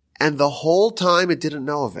 and the whole time it didn't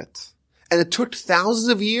know of it. And it took thousands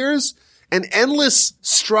of years and endless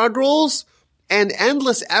struggles and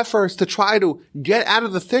endless efforts to try to get out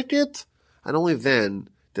of the thicket. And only then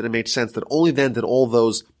did it make sense, that only then did all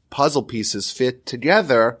those puzzle pieces fit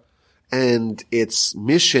together, and its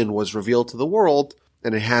mission was revealed to the world,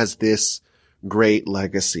 and it has this great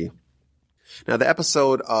legacy. Now, the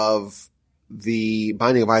episode of the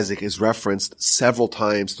binding of Isaac is referenced several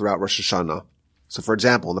times throughout Rosh Hashanah. So, for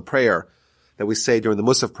example, in the prayer that we say during the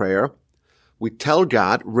Musaf prayer, we tell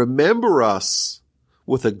God, remember us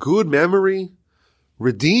with a good memory,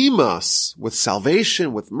 redeem us with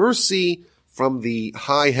salvation, with mercy from the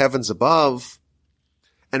high heavens above,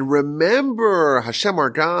 and remember, Hashem our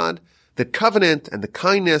God, the covenant and the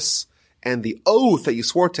kindness and the oath that you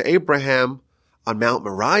swore to Abraham on Mount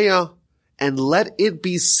Moriah, and let it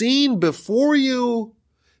be seen before you,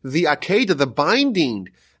 the Akedah, the binding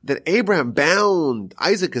that Abraham bound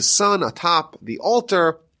Isaac his son atop the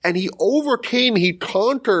altar, and he overcame, he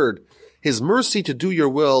conquered his mercy to do your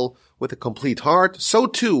will with a complete heart. So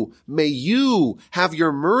too, may you have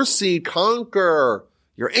your mercy conquer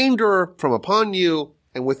your anger from upon you,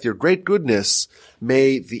 and with your great goodness,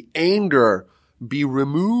 may the anger be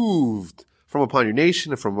removed from upon your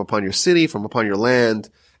nation, and from upon your city, from upon your land,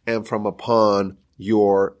 and from upon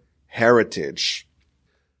your heritage.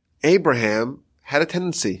 Abraham had a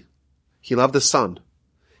tendency. He loved his son.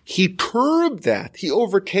 He curbed that. He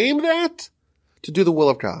overcame that to do the will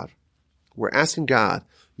of God. We're asking God,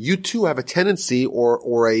 you too have a tendency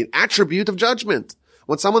or an attribute of judgment.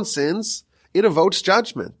 When someone sins, it evokes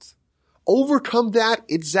judgment. Overcome that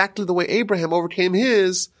exactly the way Abraham overcame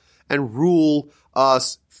his, and rule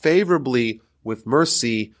us favorably with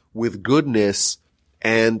mercy, with goodness,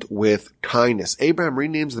 and with kindness. Abraham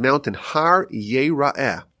renames the mountain Har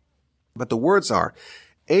Yera'eh. But the words are,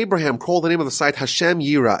 Abraham called the name of the site Hashem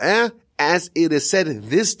Yira'eh, as it is said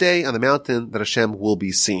this day on the mountain that Hashem will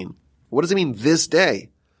be seen. What does it mean, this day?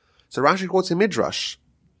 So Rashi quotes a Midrash.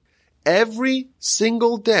 Every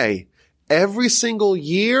single day, every single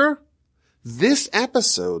year, this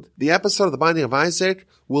episode, the episode of the binding of Isaac,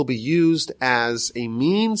 will be used as a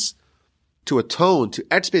means to atone, to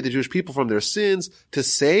expiate the Jewish people from their sins, to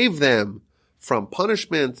save them from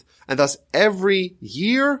punishment. And thus every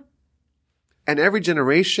year and every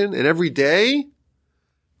generation and every day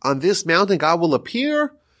on this mountain God will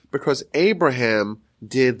appear, because Abraham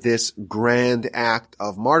did this grand act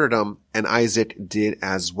of martyrdom, and Isaac did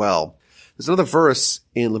as well. There's another verse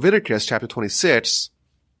in Leviticus chapter 26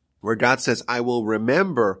 where God says, I will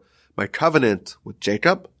remember my covenant with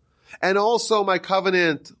Jacob, and also my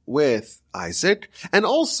covenant with Isaac, and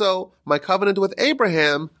also my covenant with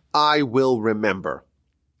Abraham, I will remember.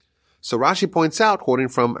 So Rashi points out, quoting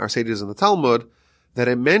from our sages in the Talmud, that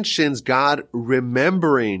it mentions God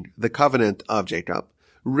remembering the covenant of Jacob,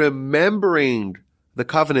 remembering the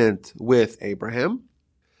covenant with Abraham.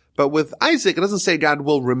 But with Isaac, it doesn't say God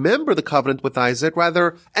will remember the covenant with Isaac,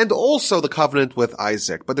 rather, and also the covenant with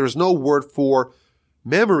Isaac. But there's no word for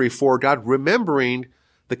memory for God remembering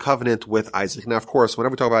the covenant with Isaac. Now, of course,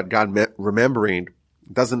 whenever we talk about God remembering,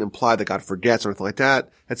 it doesn't imply that God forgets or anything like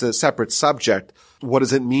that. It's a separate subject. What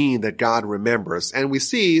does it mean that God remembers? And we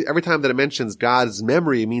see every time that it mentions God's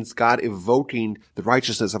memory, it means God evoking the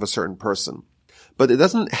righteousness of a certain person. But it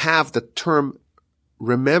doesn't have the term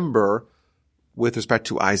remember with respect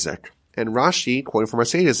to Isaac. And Rashi, quoting from our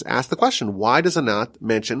sages, asked the question, why does it not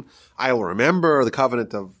mention, I will remember the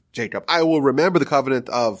covenant of Jacob, I will remember the covenant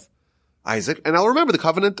of Isaac, and I'll remember the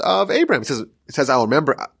covenant of Abraham? It says I'll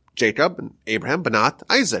remember Jacob and Abraham, but not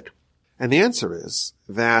Isaac. And the answer is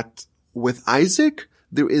that with Isaac,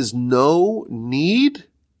 there is no need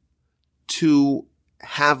to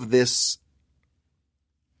have this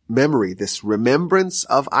memory, this remembrance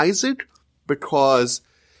of Isaac, because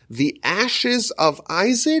the ashes of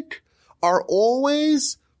Isaac are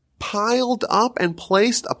always piled up and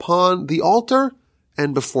placed upon the altar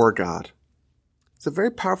and before God. It's a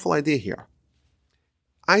very powerful idea here.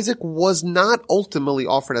 Isaac was not ultimately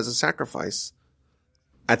offered as a sacrifice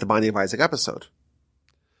at the binding of Isaac episode.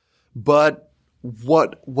 But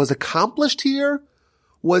what was accomplished here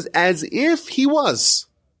was as if he was.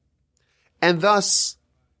 And thus,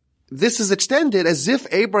 this is extended as if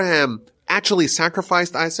Abraham actually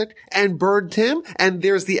sacrificed Isaac and burned him, and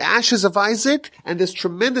there's the ashes of Isaac and this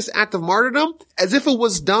tremendous act of martyrdom as if it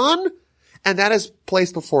was done, and that is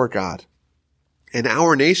placed before God. And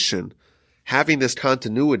our nation, having this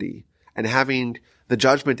continuity and having the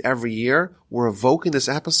judgment every year, we're evoking this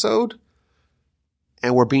episode,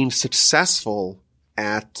 and we're being successful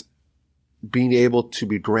at being able to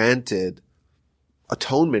be granted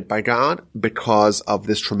atonement by God because of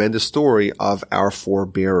this tremendous story of our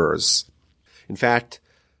forebearers. In fact,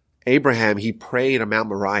 Abraham, he prayed on Mount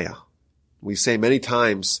Moriah. We say many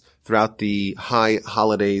times throughout the high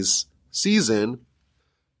holidays season,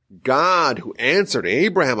 God who answered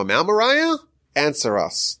Abraham on Mount Moriah, answer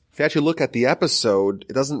us. If you actually look at the episode,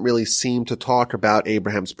 it doesn't really seem to talk about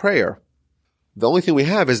Abraham's prayer. The only thing we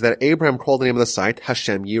have is that Abraham called the name of the site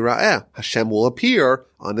Hashem Yira'eh. Hashem will appear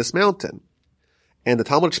on this mountain. And the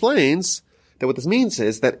Talmud explains that what this means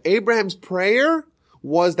is that Abraham's prayer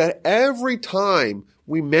was that every time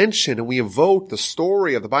we mention and we evoke the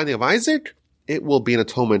story of the binding of Isaac, it will be an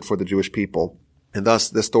atonement for the Jewish people. And thus,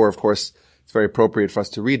 this story, of course, it's very appropriate for us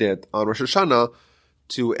to read it on Rosh Hashanah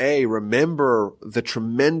to remember the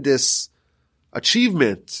tremendous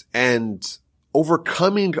achievement and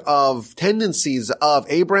overcoming of tendencies of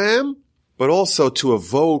Abraham, but also to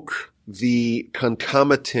evoke the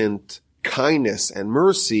concomitant kindness and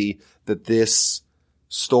mercy that this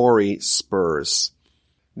story spurs.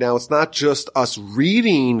 Now, it's not just us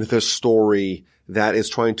reading the story that is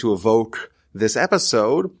trying to evoke this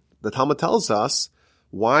episode. The Talmud tells us,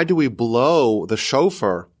 why do we blow the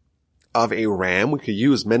shofar of a ram? We could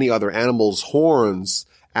use many other animals' horns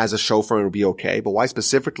as a shofar and it would be okay. But why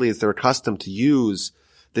specifically is there a custom to use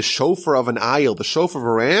the shofar of an ayil, the shofar of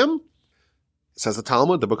a ram? Says the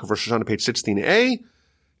Talmud, the book of Rosh Hashanah, page 16a,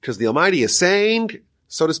 because the Almighty is saying,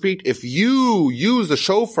 so to speak, if you use the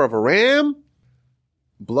shofar of a ram,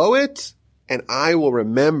 blow it, and I will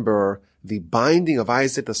remember the binding of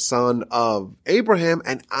Isaac, the son of Abraham,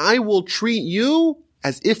 and I will treat you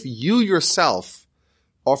as if you yourself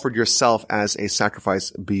offered yourself as a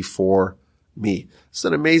sacrifice before me. It's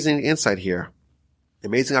an amazing insight here,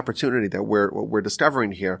 amazing opportunity that we're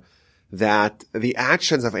discovering here, that the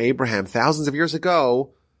actions of Abraham thousands of years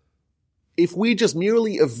ago, if we just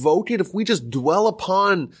merely evoke it, if we just dwell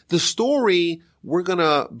upon the story, we're going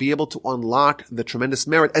to be able to unlock the tremendous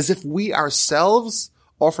merit as if we ourselves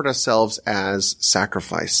offered ourselves as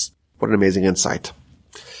sacrifice. What an amazing insight.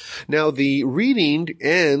 Now, the reading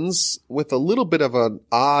ends with a little bit of an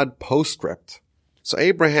odd postscript. So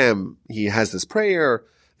Abraham, he has this prayer.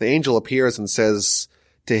 The angel appears and says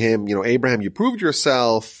to him, Abraham, you proved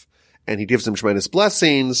yourself. And he gives him tremendous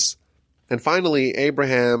blessings. And finally,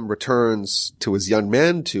 Abraham returns to his young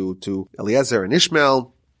men, to Eliezer and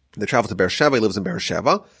Ishmael. They travel to Beersheba. He lives in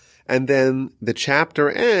Beersheba. And then the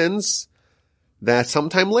chapter ends that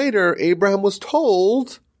sometime later, Abraham was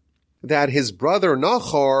told that his brother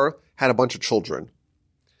Nahor had a bunch of children.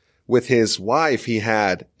 With his wife, he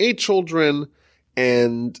had 8 children.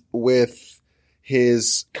 And with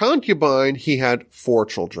his concubine, he had 4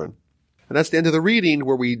 children. And that's the end of the reading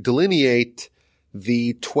where we delineate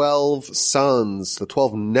the 12 sons, the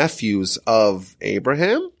 12 nephews of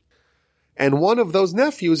Abraham. And one of those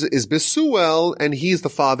nephews is Besuel, and he's the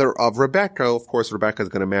father of Rebekah. Of course, Rebekah is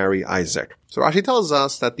going to marry Isaac. So Rashi tells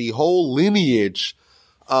us that the whole lineage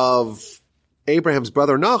of Abraham's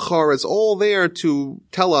brother Nahor is all there to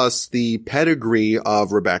tell us the pedigree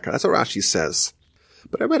of Rebekah. That's what Rashi says.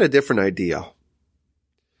 But I read a different idea.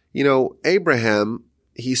 Abraham,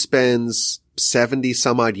 he spends 70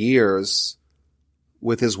 some odd years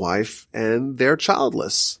with his wife, and they're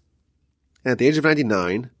childless. And at the age of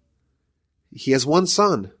 99, he has 1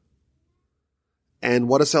 son. And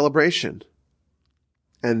what a celebration.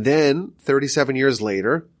 And then, 37 years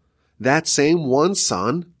later, that same 1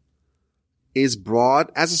 son is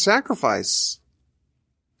brought as a sacrifice.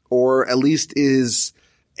 Or at least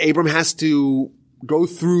Abram has to go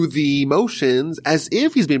through the motions as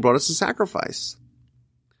if he's being brought as a sacrifice.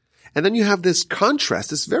 And then you have this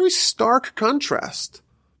contrast, this very stark contrast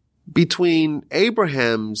between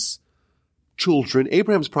Abraham's children,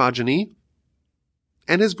 Abraham's progeny,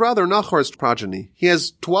 and his brother Nahor's progeny. He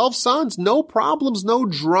has 12 sons, no problems, no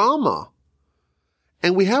drama.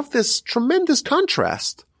 And we have this tremendous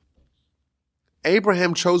contrast.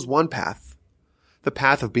 Abraham chose one path, the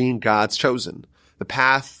path of being God's chosen, the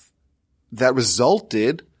path that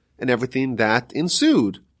resulted in everything that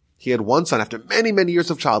ensued. He had 1 son after many, many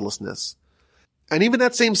years of childlessness. And even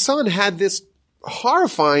that same son had this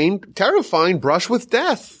horrifying, terrifying brush with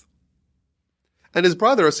death. And his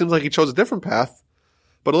brother, it seems like he chose a different path,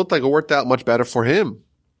 but it looked like it worked out much better for him.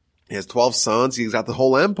 He has 12 sons. He's got the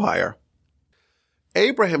whole empire.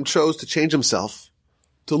 Abraham chose to change himself,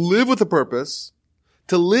 to live with a purpose,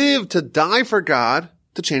 to live, to die for God,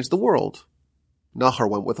 to change the world. Nahor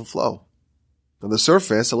went with the flow. On the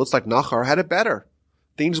surface, it looks like Nahor had it better.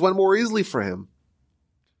 Things went more easily for him.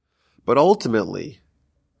 But ultimately,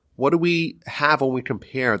 what do we have when we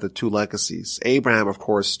compare the 2 legacies? Abraham, of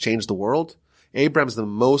course, changed the world. Abraham's the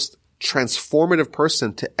most transformative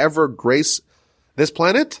person to ever grace this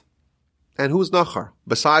planet? And who's Nachor?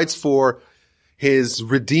 Besides for his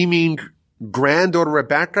redeeming granddaughter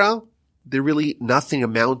Rebecca, there really nothing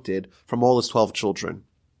amounted from all his 12 children.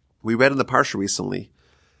 We read in the Parsha recently,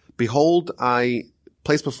 behold, I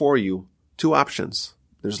place before you two options.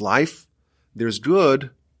 There's life, there's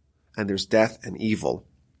good, and there's death and evil.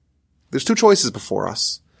 There's two choices before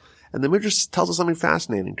us. And the Midrash tells us something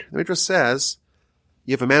fascinating. The Midrash says,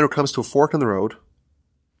 you have a man who comes to a fork in the road,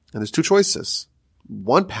 and there's two choices.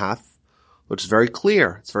 One path looks very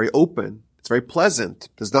clear. It's very open. It's very pleasant.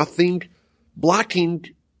 There's nothing blocking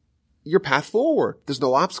your path forward. There's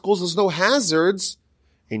no obstacles. There's no hazards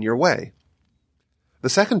in your way. The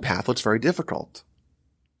second path looks very difficult.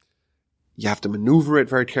 You have to maneuver it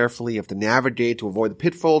very carefully. You have to navigate to avoid the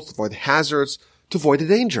pitfalls, to avoid the hazards, to avoid the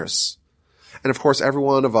dangers. And of course, every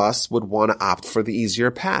one of us would want to opt for the easier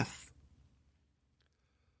path.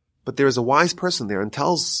 But there is a wise person there and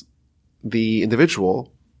tells the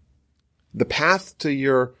individual, the path to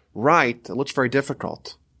your right looks very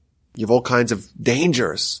difficult. You have all kinds of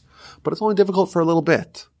dangers, but it's only difficult for a little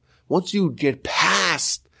bit. Once you get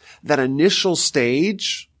past that initial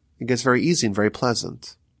stage, it gets very easy and very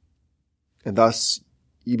pleasant. And thus,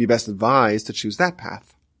 you'd be best advised to choose that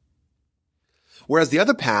path. Whereas the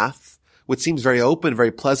other path, which seems very open,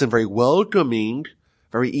 very pleasant, very welcoming,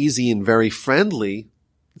 very easy and very friendly,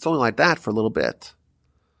 it's only like that for a little bit.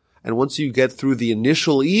 And once you get through the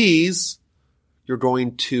initial ease, you're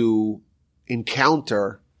going to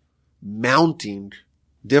encounter mounting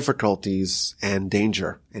difficulties and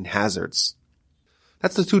danger and hazards.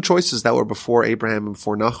 That's the two choices that were before Abraham and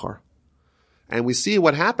before Nachor. And we see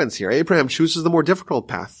what happens here. Abraham chooses the more difficult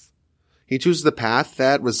path. He chooses the path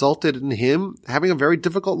that resulted in him having a very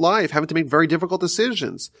difficult life, having to make very difficult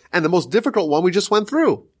decisions. And the most difficult one we just went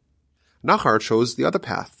through. Nachor chose the other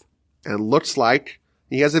path. And it looks like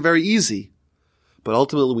he has it very easy. But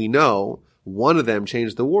ultimately we know one of them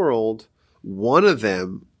changed the world. One of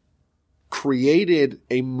them created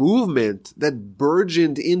a movement that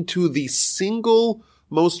burgeoned into the single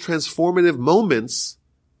most transformative moments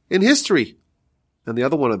in history. And the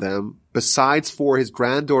other one of them, besides for his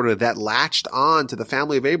granddaughter that latched on to the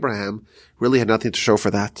family of Abraham, really had nothing to show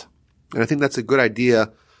for that. And I think that's a good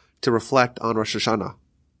idea to reflect on Rosh Hashanah.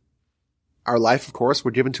 Our life, of course,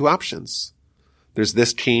 we're given two options. There's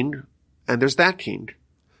this king, and there's that king.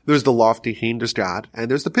 There's the lofty king, there's God, and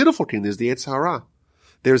there's the pitiful king, there's the Yetzer Hara.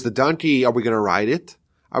 There's the donkey, are we going to ride it?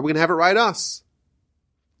 Are we going to have it ride us?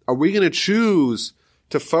 Are we going to choose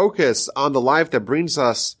to focus on the life that brings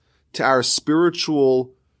us to our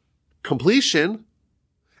spiritual completion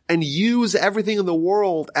and use everything in the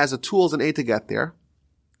world as a tool, as an aid to get there?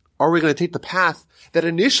 Or are we going to take the path that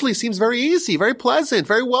initially seems very easy, very pleasant,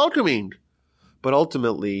 very welcoming, but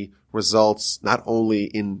ultimately results not only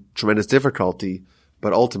in tremendous difficulty,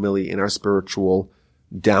 but ultimately in our spiritual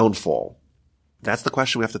downfall? That's the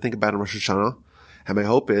question we have to think about in Rosh Hashanah. And my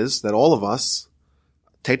hope is that all of us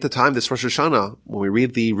take the time this Rosh Hashanah, when we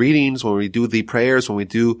read the readings, when we do the prayers, when we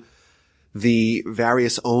do the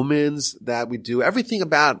various omens that we do, everything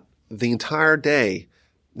about the entire day,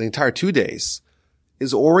 the entire 2 days,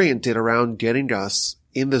 is oriented around getting us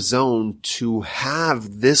in the zone to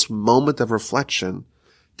have this moment of reflection,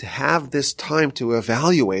 to have this time to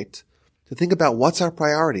evaluate, to think about what's our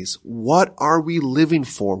priorities. What are we living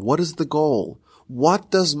for? What is the goal? What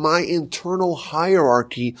does my internal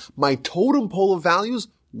hierarchy, my totem pole of values,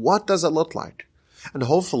 what does it look like? And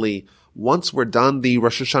hopefully, once we're done the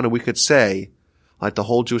Rosh Hashanah, we could say, like the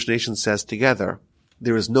whole Jewish nation says together,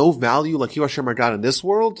 there is no value like you, Hashem, our God, in this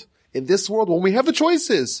world. In this world, when we have the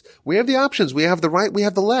choices, we have the options, we have the right, we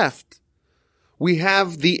have the left. We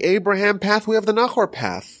have the Abraham path, we have the Nachor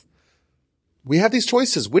path. We have these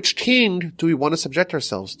choices. Which king do we want to subject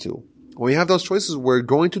ourselves to? When we have those choices, we're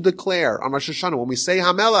going to declare on Rosh Hashanah, when we say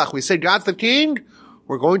HaMelech, we say God's the king,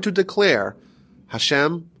 we're going to declare,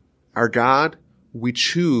 Hashem, our God, we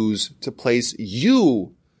choose to place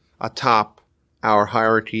you atop our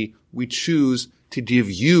hierarchy. We choose to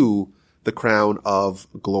give you the crown of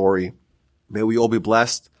glory. May we all be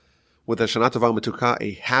blessed with a Shana Tova U'Metuka,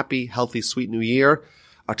 a happy, healthy, sweet new year.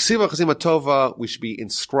 A Ksiva Chazima Tova, we should be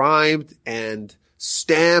inscribed and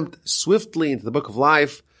stamped swiftly into the book of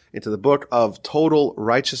life, into the book of total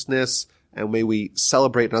righteousness, and may we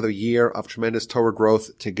celebrate another year of tremendous Torah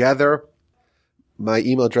growth together. My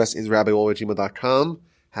email address is rabbiwolbe@gmail.com.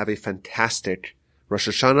 Have a fantastic Rosh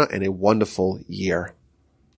Hashanah and a wonderful year.